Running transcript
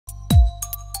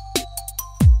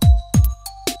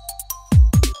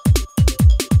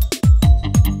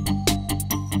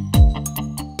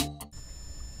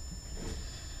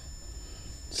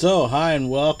So, hi and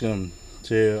welcome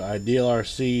to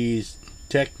AX10's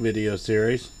tech video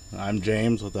series. I'm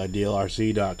James with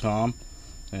AXLRC.com,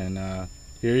 and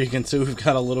here you can see we've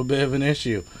got a little bit of an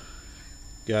issue.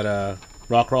 Got a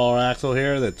rock crawler axle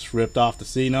here that's ripped off the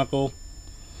C-knuckle.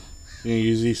 You're going to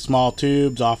use these small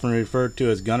tubes, often referred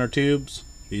to as Gunnar tubes.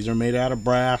 These are made out of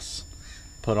brass.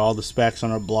 Put all the specs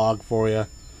on our blog for you.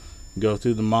 Go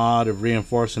through the mod of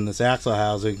reinforcing this axle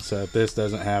housing so that this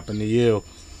doesn't happen to you.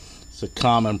 It's a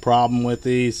common problem with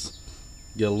these.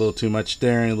 Get a little too much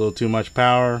steering, a little too much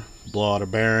power, blow out a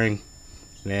bearing,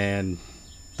 and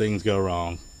things go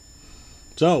wrong.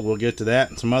 So we'll get to that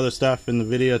and some other stuff in the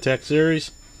video tech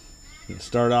series. We'll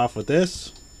start off with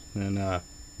this, and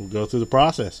we'll go through the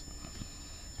process.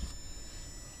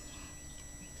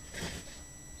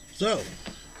 So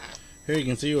here you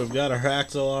can see we've got our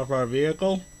axle off our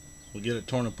vehicle. We'll get it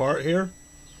torn apart here.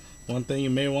 One thing you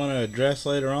may want to address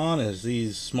later on is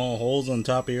these small holes on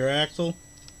top of your axle.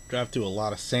 Drive through a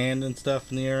lot of sand and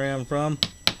stuff in the area I'm from,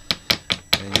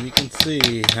 and you can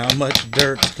see how much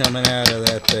dirt's coming out of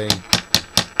that thing.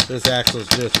 This axle's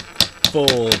just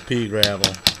full of pea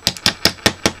gravel.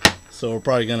 So we're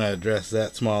probably going to address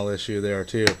that small issue there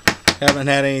too. Haven't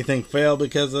had anything fail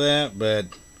because of that, but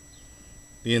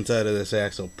the inside of this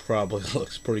axle probably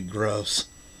looks pretty gross.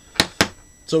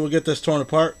 So we'll get this torn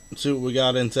apart, see what we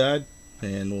got inside,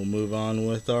 and we'll move on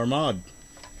with our mod.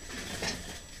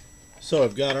 So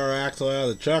I've got our axle out of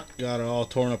the truck, got it all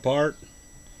torn apart.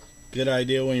 Good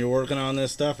idea when you're working on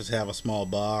this stuff is have a small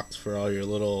box for all your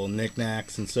little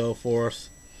knickknacks and so forth.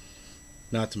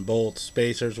 Nuts and bolts,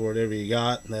 spacers, whatever you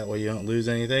got, that way you don't lose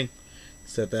anything.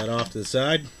 Set that off to the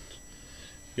side.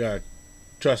 Got a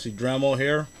trusty Dremel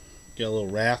here, got a little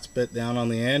rasp bit down on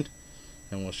the end,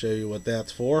 and we'll show you what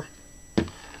that's for.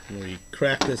 When we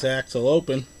crack this axle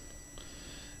open,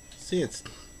 see it's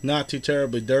not too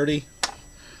terribly dirty.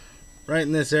 Right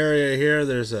in this area here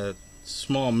there's a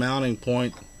small mounting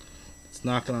point. It's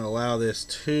not going to allow this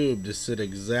tube to sit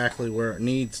exactly where it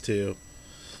needs to.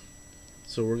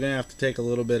 So we're going to have to take a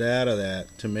little bit out of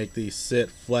that to make these sit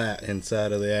flat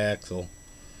inside of the axle.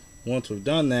 Once we've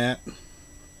done that,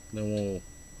 then we'll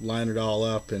line it all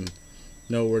up and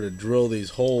know where to drill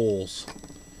these holes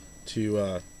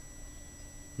to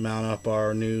mount up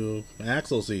our new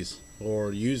axle seats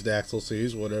or used axle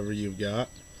seats, whatever you've got.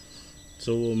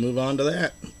 So we'll move on to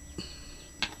that.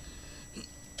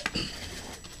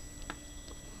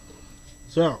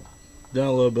 So done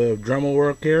a little bit of Dremel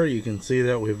work here. You can see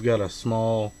that we've got a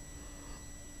small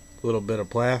little bit of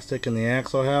plastic in the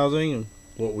axle housing, and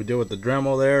what we do with the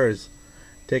Dremel there is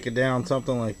take it down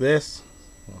something like this.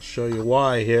 I'll show you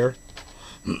why here.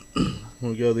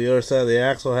 We go to the other side of the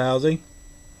axle housing.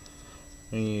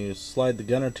 When you slide the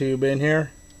Gunnar tube in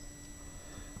here,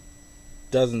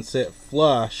 doesn't sit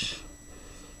flush,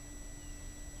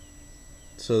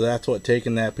 so that's what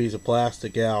taking that piece of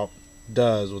plastic out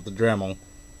does with the Dremel.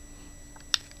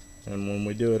 And when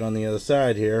we do it on the other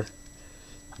side here,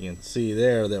 you can see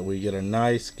there that we get a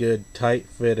nice good tight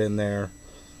fit in there,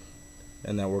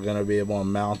 and that we're going to be able to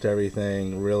mount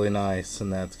everything really nice,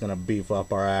 and that's going to beef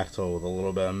up our axle with a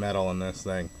little bit of metal in this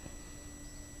thing.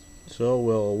 So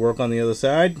we'll work on the other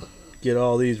side, get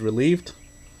all these relieved,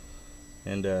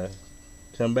 and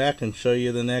come back and show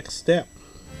you the next step.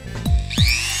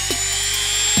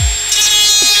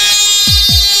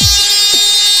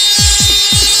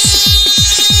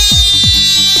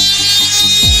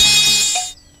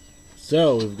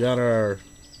 So we've got our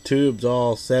tubes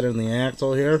all set in the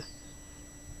axle here.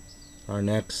 Our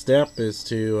next step is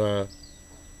to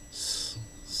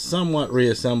somewhat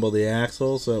reassemble the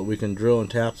axle so that we can drill and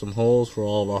tap some holes for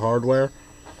all of our hardware.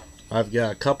 I've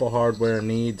got a couple hardware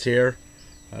needs here.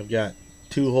 I've got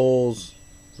 2 holes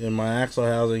in my axle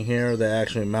housing here that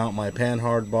actually mount my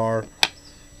panhard bar,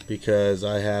 because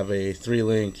I have a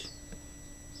 3-link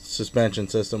suspension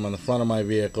system on the front of my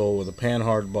vehicle with a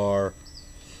panhard bar,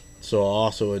 so I'll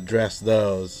also address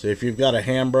those. If you've got a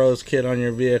Hambros kit on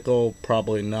your vehicle,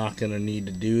 probably not going to need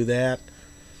to do that.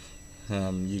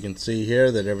 You can see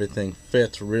here that everything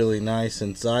fits really nice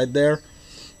inside there.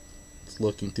 It's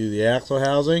looking through the axle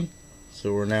housing.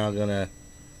 So we're now going to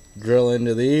drill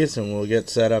into these, and we'll get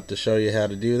set up to show you how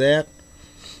to do that.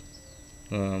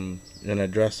 And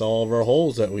address all of our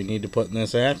holes that we need to put in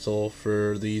this axle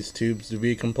for these tubes to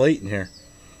be complete in here.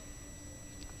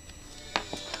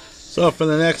 So for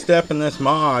the next step in this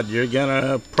mod, you're going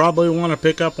to probably want to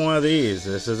pick up one of these.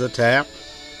 This is a tap.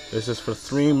 This is for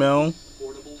 3mm.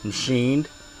 Machined.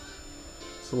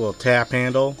 It's a little tap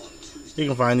handle. You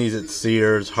can find these at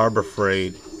Sears, Harbor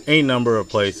Freight, a number of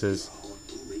places.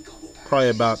 Probably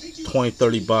about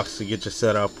 $20-30 to get you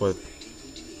set up with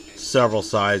several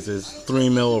sizes.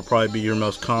 3mm will probably be your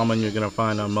most common you're going to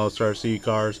find on most RC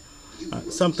cars.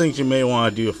 Some things you may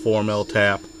want to do a 4mm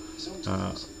tap.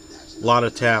 A lot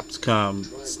of taps come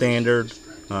standard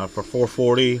for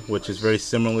 440, which is very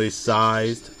similarly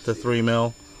sized to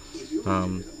 3mm.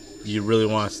 You really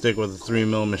want to stick with a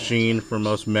 3mm machine for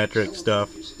most metric stuff.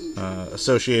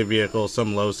 Associated vehicles,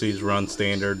 some low Cs run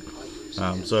standard.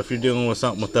 So if you're dealing with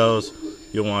something with those,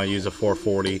 you'll want to use a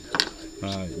 440.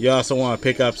 You also want to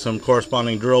pick up some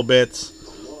corresponding drill bits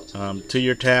to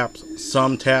your taps.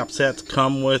 Some tap sets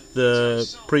come with the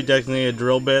pre-designated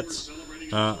drill bits.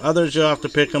 Others you'll have to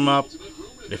pick them up.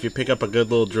 If you pick up a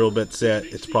good little drill bit set,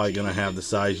 it's probably going to have the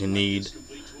size you need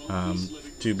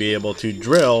to be able to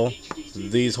drill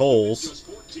these holes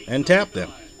and tap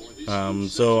them.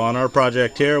 So on our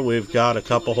project here, we've got a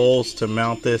couple holes to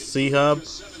mount this C-hub,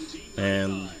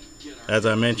 and as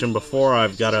I mentioned before,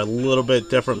 I've got a little bit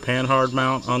different panhard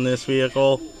mount on this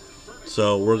vehicle,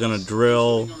 so we're going to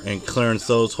drill and clearance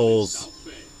those holes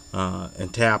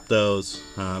and tap those.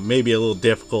 Maybe a little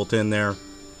difficult in there,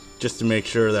 just to make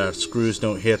sure that our screws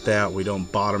don't hit that, we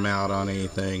don't bottom out on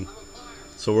anything.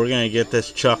 So we're going to get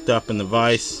this chucked up in the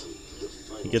vise,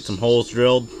 get some holes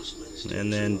drilled,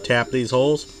 and then tap these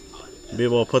holes. Be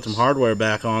able to put some hardware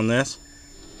back on this.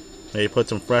 Maybe put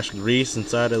some fresh grease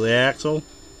inside of the axle,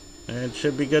 and it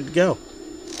should be good to go.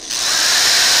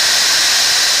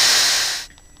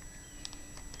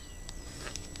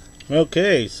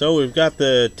 Okay, so we've got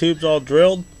the tubes all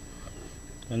drilled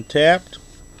and tapped.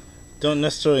 Don't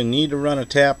necessarily need to run a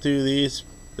tap through these.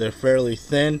 They're fairly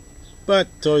thin, but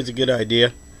it's always a good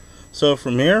idea. So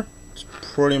from here, it's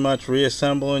pretty much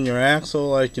reassembling your axle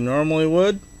like you normally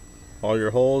would. All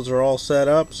your holes are all set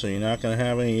up, so you're not going to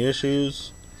have any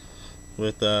issues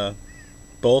with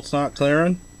bolts not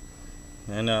clearing.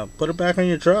 And put it back on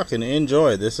your truck and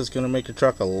enjoy. This is going to make your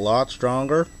truck a lot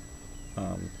stronger.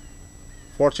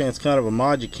 Fortunately, it's kind of a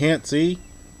mod you can't see,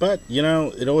 but you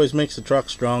know, it always makes the truck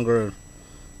stronger,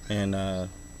 and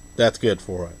that's good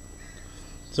for it.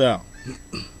 So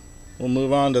we'll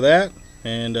move on to that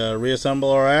and reassemble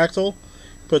our axle.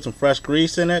 Put some fresh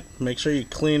grease in it. Make sure you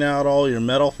clean out all your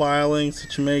metal filings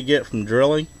that you may get from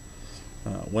drilling.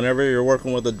 Whenever you're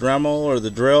working with the Dremel or the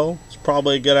drill, it's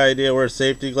probably a good idea to wear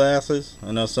safety glasses.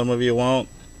 I know some of you won't,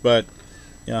 but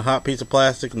you know, a hot piece of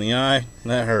plastic in the eye,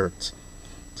 that hurts.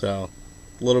 So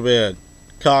a little bit of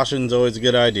caution is always a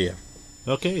good idea.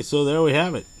 Okay, so there we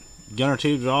have it. Gunner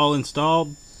tubes are all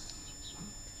installed.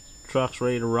 Truck's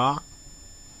ready to rock.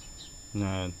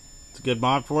 It's a good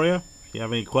mod for you. If you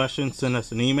have any questions, send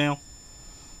us an email.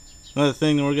 Another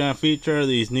thing that we're going to feature are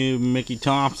these new Mickey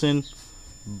Thompson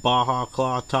Baja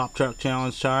Claw Top Truck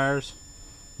Challenge tires.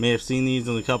 May have seen these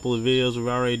in a couple of videos we've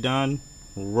already done.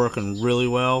 We're working really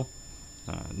well.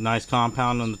 Nice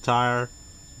compound on the tire.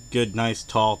 Good, nice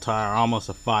tall tire. Almost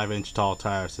a 5-inch tall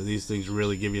tire. So these things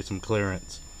really give you some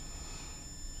clearance.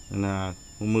 And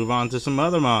we'll move on to some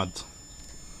other mods.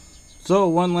 So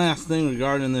one last thing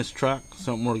regarding this truck.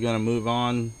 Something we're going to move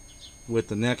on with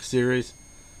the next series.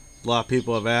 A lot of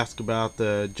people have asked about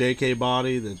the JK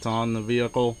body that's on the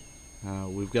vehicle.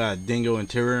 We've got a dingo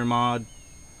interior mod.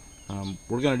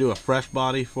 We're going to do a fresh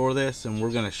body for this, and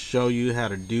we're going to show you how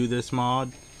to do this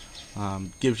mod.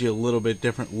 Gives you a little bit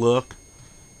different look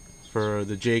for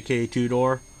the JK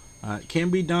 2-door. It can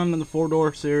be done in the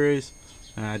 4-door series.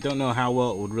 I don't know how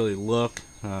well it would really look,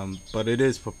 but it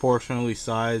is proportionally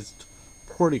sized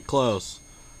pretty close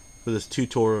for this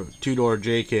two-door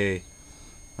JK.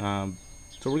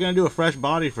 So we're going to do a fresh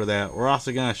body for that. We're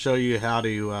also going to show you how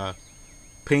to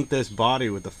paint this body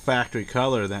with the factory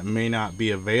color that may not be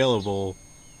available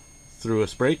through a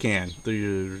spray can, through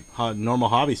your normal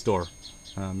hobby store.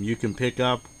 You can pick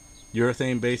up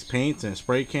urethane based paints in a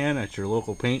spray can at your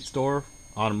local paint store,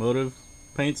 automotive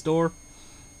paint store.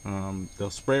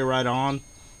 They'll spray right on.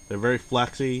 They're very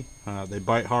flexy. They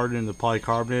bite hard into the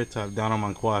polycarbonates. I've done them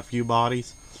on quite a few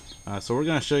bodies. So we're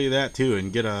going to show you that too,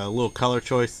 and get a little color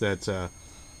choice that's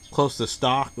close to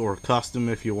stock or custom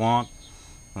if you want,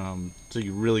 so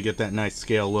you really get that nice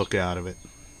scale look out of it.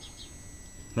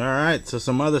 Alright, so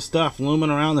some other stuff looming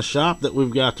around the shop that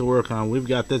we've got to work on. We've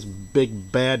got this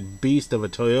big bad beast of a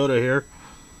Toyota here.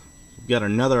 We've got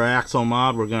another axle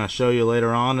mod we're going to show you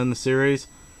later on in the series.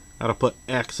 How to put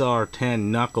XR10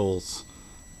 knuckles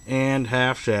and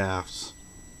half shafts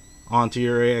onto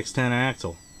your AX10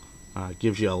 axle. It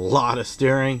gives you a lot of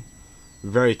steering,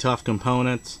 very tough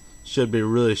components, should be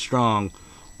really strong.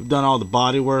 We've done all the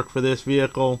body work for this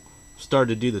vehicle,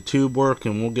 started to do the tube work,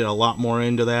 and we'll get a lot more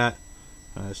into that.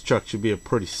 This truck should be a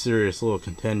pretty serious little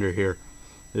contender here.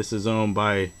 This is owned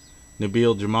by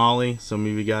Nabil Jamali. Some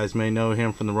of you guys may know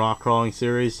him from the rock crawling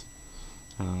series.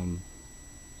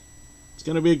 It's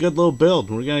going to be a good little build.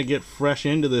 We're going to get fresh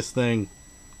into this thing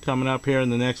coming up here in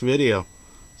the next video,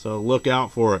 so look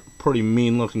out for it. Pretty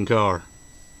mean looking car.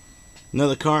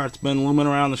 Another car that's been looming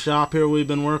around the shop here we've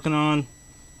been working on.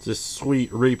 It's this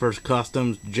sweet Reaper's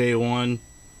Customs J1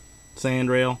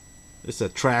 sandrail. It's a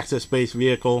Traxxas based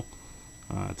vehicle.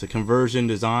 It's a conversion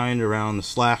designed around the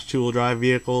slash two-wheel drive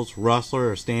vehicles, Rustler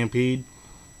or Stampede.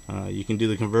 You can do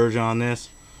the conversion on this.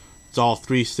 It's all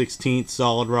 3/16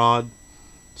 solid rod.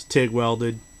 It's TIG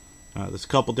welded. There's a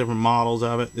couple different models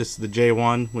of it. This is the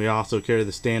J1. We also carry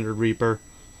the standard Reaper.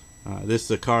 This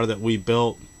is a car that we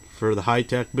built for the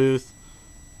high-tech booth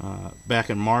back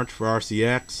in March for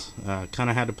RCX. Kind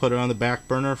of had to put it on the back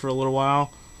burner for a little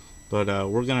while, but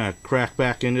we're gonna crack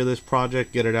back into this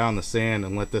project, get it out in the sand,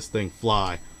 and let this thing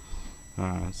fly.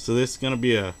 So this is gonna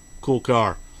be a cool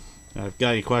car. If you've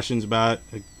got any questions about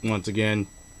it, once again,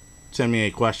 send me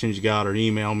any questions you got or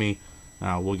email me.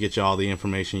 We'll get you all the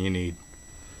information you need.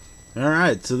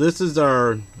 Alright, so this is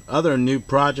our other new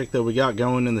project that we got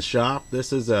going in the shop.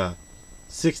 This is a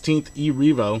 16th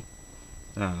E-Revo.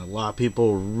 A lot of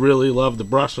people really love the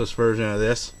brushless version of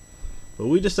this, but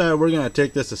we decided we're going to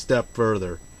take this a step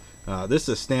further. This is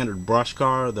a standard brush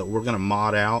car that we're going to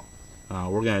mod out.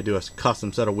 We're going to do a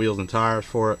custom set of wheels and tires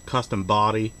for it, custom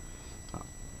body,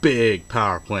 big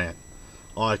power plant.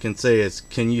 All I can say is,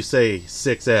 can you say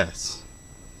 6S?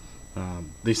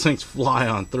 These things fly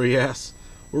on 3S.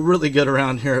 We're really good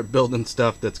around here at building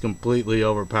stuff that's completely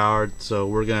overpowered, so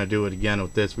we're going to do it again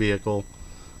with this vehicle.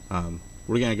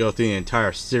 We're going to go through the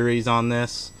entire series on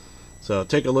this, so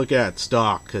take a look at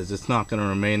stock, because it's not going to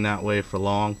remain that way for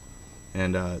long.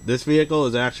 And this vehicle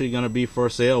is actually going to be for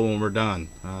sale when we're done.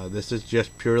 This is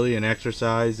just purely an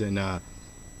exercise in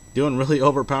doing really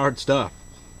overpowered stuff.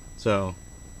 So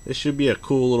this should be a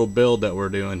cool little build that we're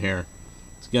doing here.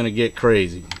 It's going to get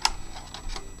crazy,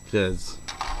 because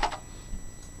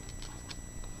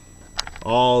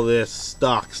all this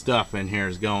stock stuff in here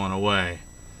is going away.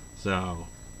 So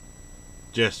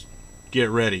just get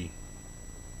ready,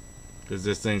 because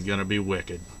this thing's gonna be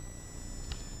wicked.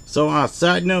 So on a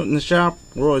side note, in the shop,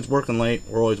 we're always working late,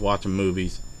 we're always watching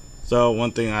movies. So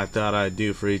one thing I thought I'd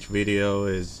do for each video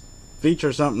is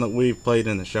feature something that we've played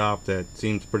in the shop that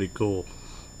seems pretty cool.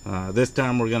 This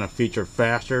time we're gonna feature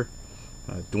Faster,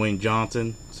 Dwayne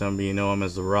Johnson. Some of you know him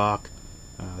as The Rock.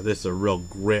 This is a real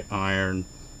grit iron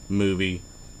movie.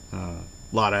 A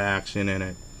lot of action in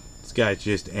it. This guy's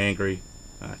just angry.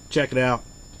 Check it out.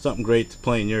 Something great to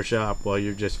play in your shop while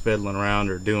you're just fiddling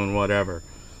around or doing whatever.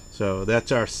 So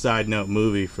that's our side note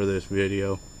movie for this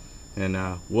video, and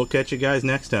we'll catch you guys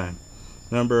next time.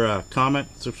 Remember, comment,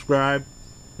 subscribe,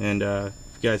 and if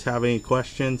you guys have any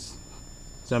questions,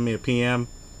 send me a PM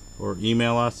or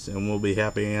email us, and we'll be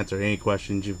happy to answer any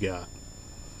questions you've got.